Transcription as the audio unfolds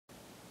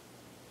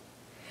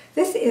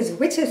This is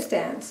Witch's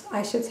Dance,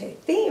 I should say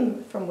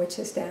theme from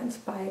Witch's Dance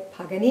by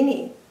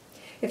Paganini.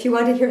 If you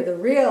want to hear the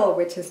real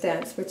Witch's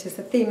Dance, which is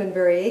the theme and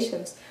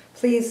variations,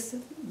 please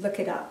look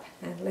it up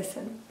and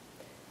listen.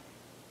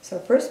 So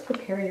first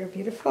prepare your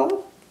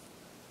beautiful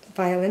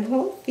violin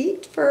hold,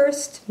 feet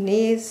first,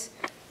 knees,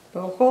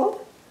 bow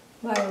hold,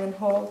 violin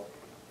hold,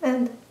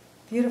 and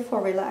beautiful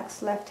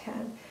relaxed left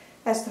hand.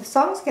 As the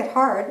songs get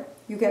hard,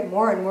 you get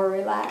more and more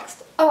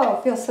relaxed. Oh,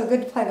 it feels so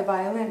good to play the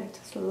violin,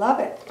 just love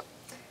it.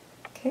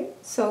 Okay,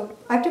 so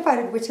I've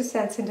divided Witch's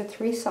Dance into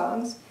 3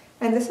 songs,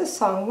 and this is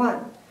song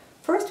 1.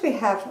 First we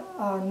have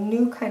a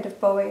new kind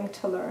of bowing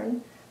to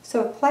learn,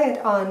 so play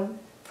it on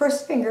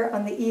first finger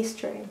on the E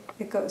string.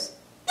 It goes,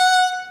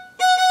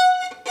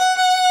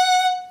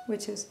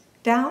 which is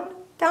down,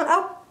 down,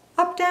 up,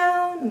 up,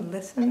 down, and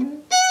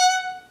listen.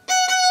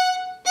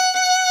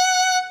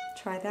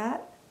 Try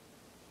that.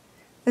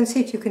 Then see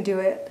if you can do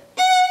it.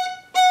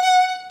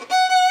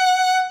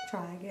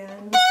 Try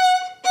again.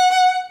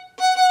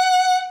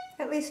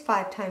 At least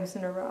 5 times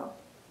in a row.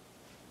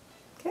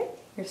 Okay,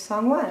 here's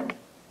song 1.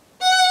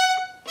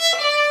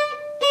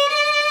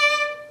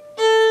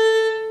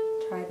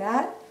 Try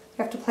that.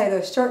 You have to play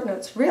those short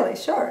notes really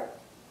short.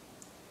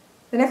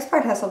 The next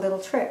part has a little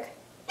trick.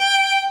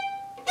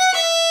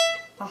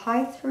 A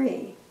high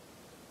 3,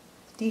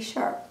 D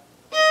sharp,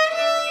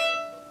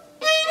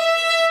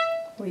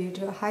 where you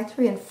do a high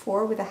 3 and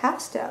 4 with a half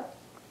step.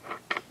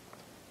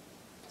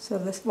 So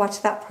let's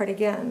watch that part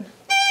again.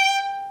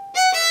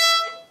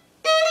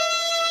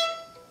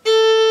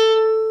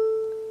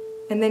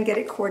 And then get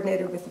it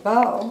coordinated with the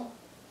bow.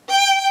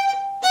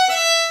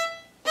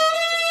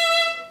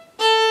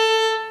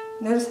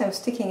 Notice I'm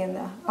sticking in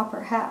the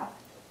upper half.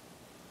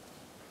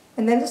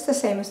 And then it's the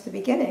same as the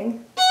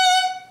beginning,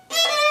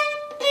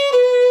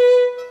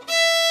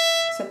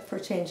 except for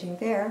changing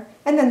there.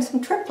 And then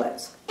some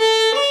triplets.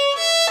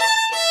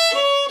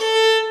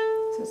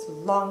 So it's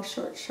long,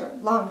 short,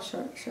 short, long,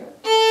 short, short.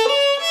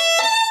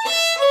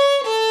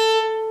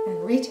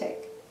 And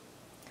retake.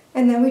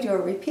 And then we do a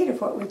repeat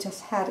of what we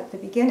just had at the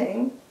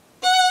beginning.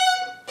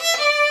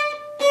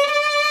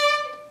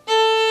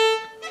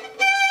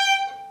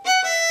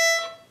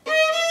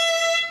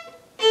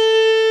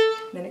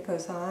 Then it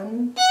goes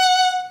on,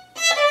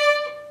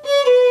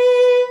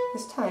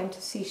 this time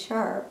to C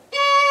sharp,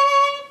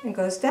 and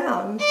goes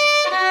down for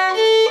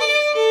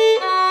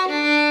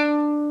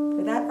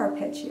that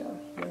arpeggio.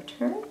 Your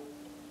turn.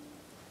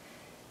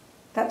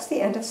 That's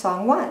the end of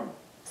song 1.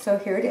 So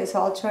here it is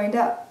all joined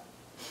up.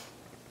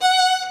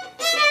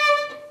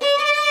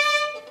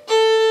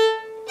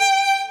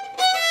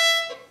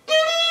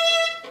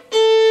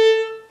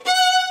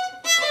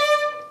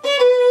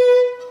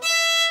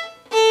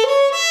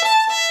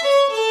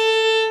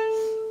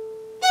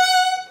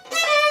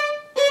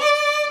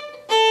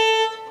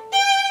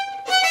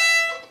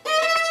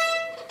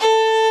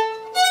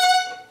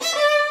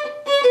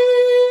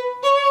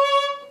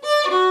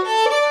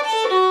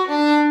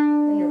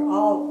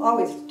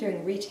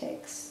 Doing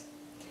retakes.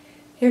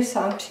 Here's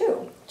song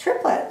 2,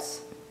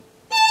 triplets.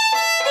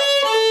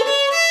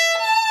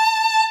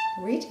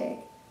 Retake,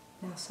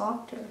 now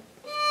softer.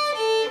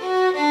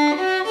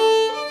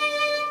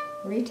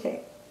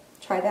 Retake.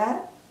 Try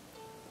that.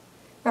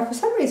 Now for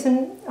some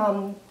reason,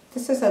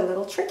 this is a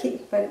little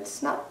tricky, but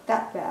it's not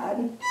that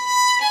bad.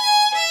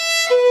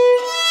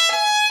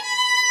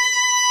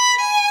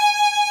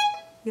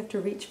 You have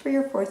to reach for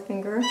your 4th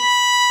finger.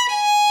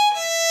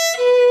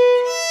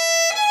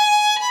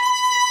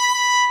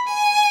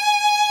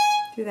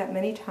 Do that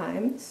many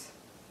times.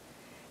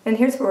 And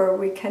here's where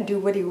we can do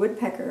Woody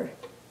Woodpecker.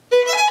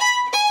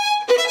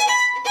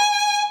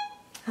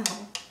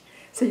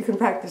 So you can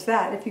practice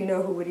that if you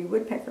know who Woody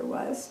Woodpecker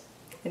was.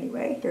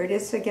 Anyway, here it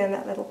is again,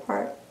 that little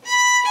part.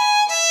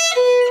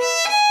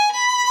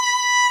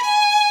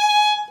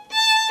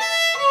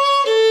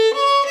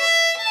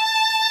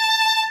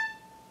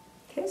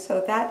 Okay,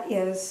 so that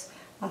is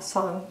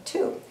song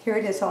 2. Here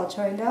it is all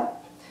joined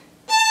up.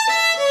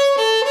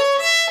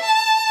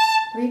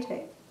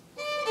 Retake.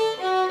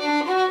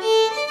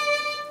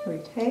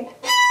 Retake.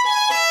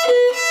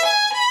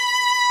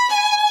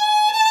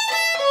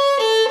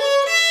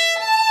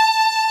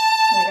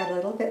 I got a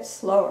little bit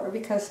slower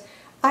because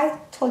I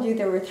told you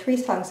there were 3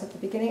 songs at the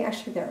beginning.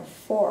 Actually there are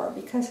 4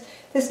 because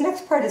this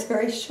next part is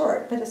very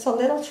short, but it's a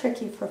little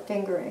tricky for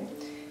fingering.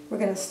 We're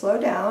going to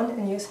slow down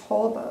and use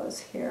whole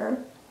bows here.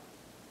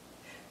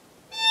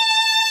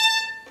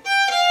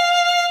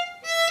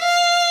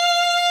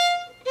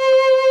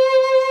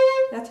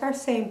 That's our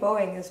same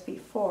bowing as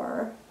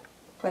before,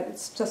 but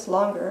it's just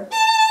longer.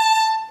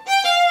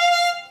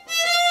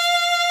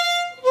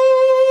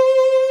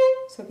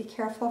 So be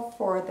careful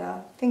for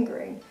the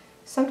fingering.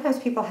 Sometimes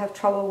people have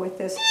trouble with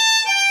this.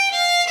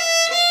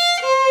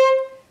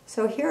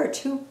 So here are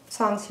 2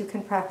 songs you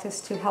can practice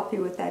to help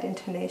you with that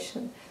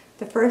intonation.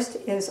 The first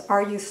is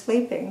Are You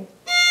Sleeping?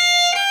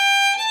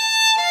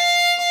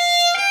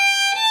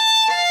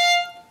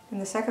 And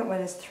the second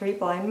one is 3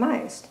 Blind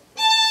Mice.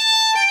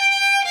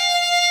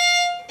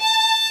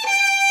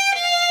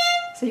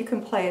 So you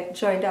can play it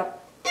joined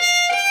up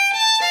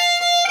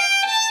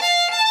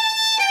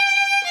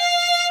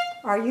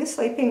Are you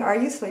sleeping? Are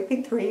you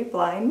sleeping? Three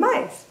blind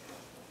mice.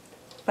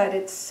 But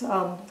it's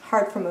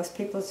hard for most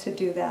people to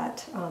do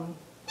that. And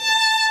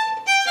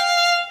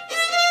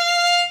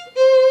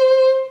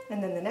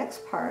then the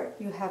next part,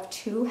 you have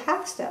two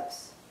half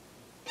steps.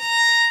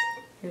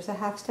 Here's a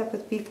half step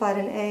with B flat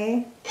and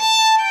A,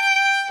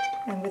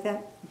 and with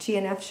that G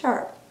and F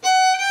sharp.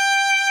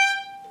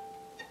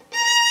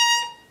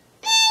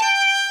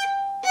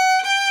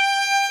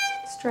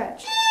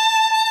 Stretch.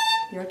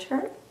 Your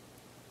turn.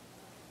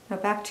 Now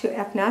back to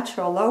F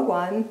natural, low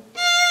one.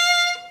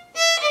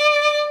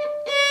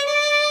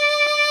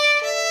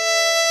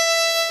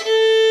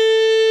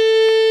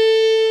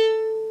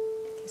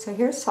 So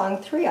here's song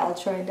 3 all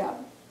joined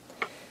up.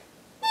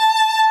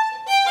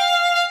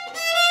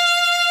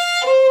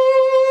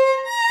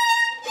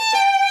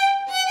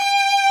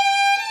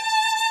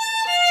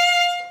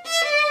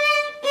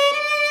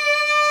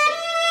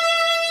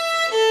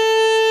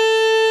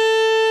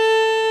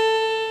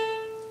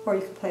 Or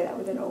you can play that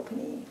with an open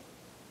E.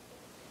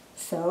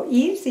 So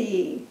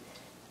easy.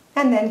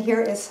 And then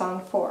here is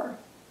song 4.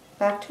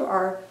 Back to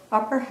our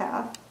upper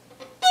half.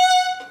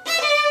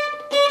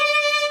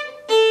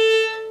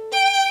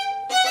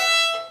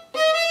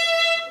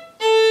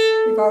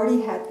 We've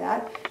already had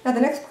that. Now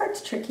the next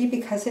part's tricky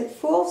because it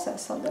fools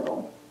us a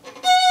little.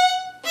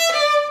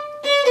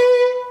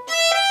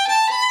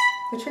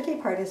 The tricky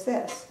part is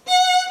this.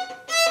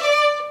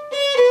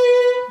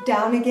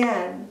 Down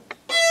again.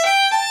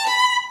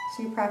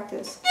 So you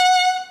practice.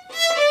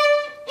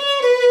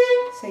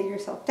 Say to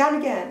yourself, down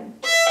again.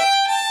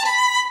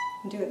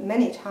 And do it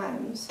many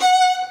times.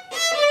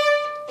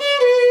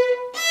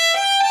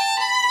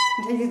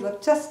 Until you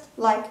look just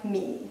like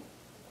me.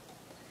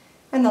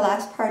 And the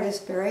last part is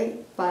very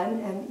fun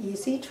and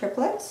easy,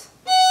 triplets.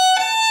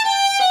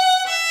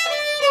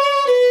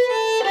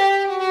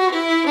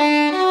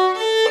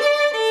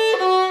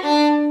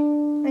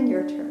 And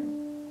your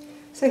turn.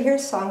 So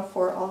here's song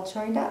 4 all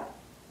joined up.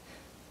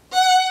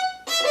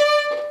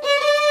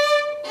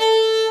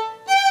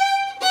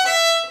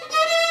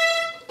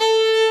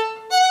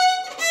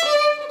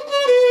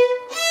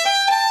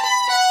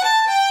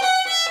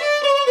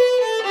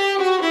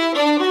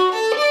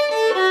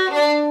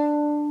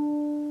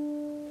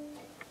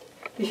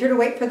 Be sure to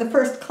wait for the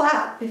first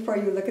clap before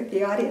you look at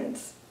the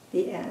audience.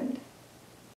 The end.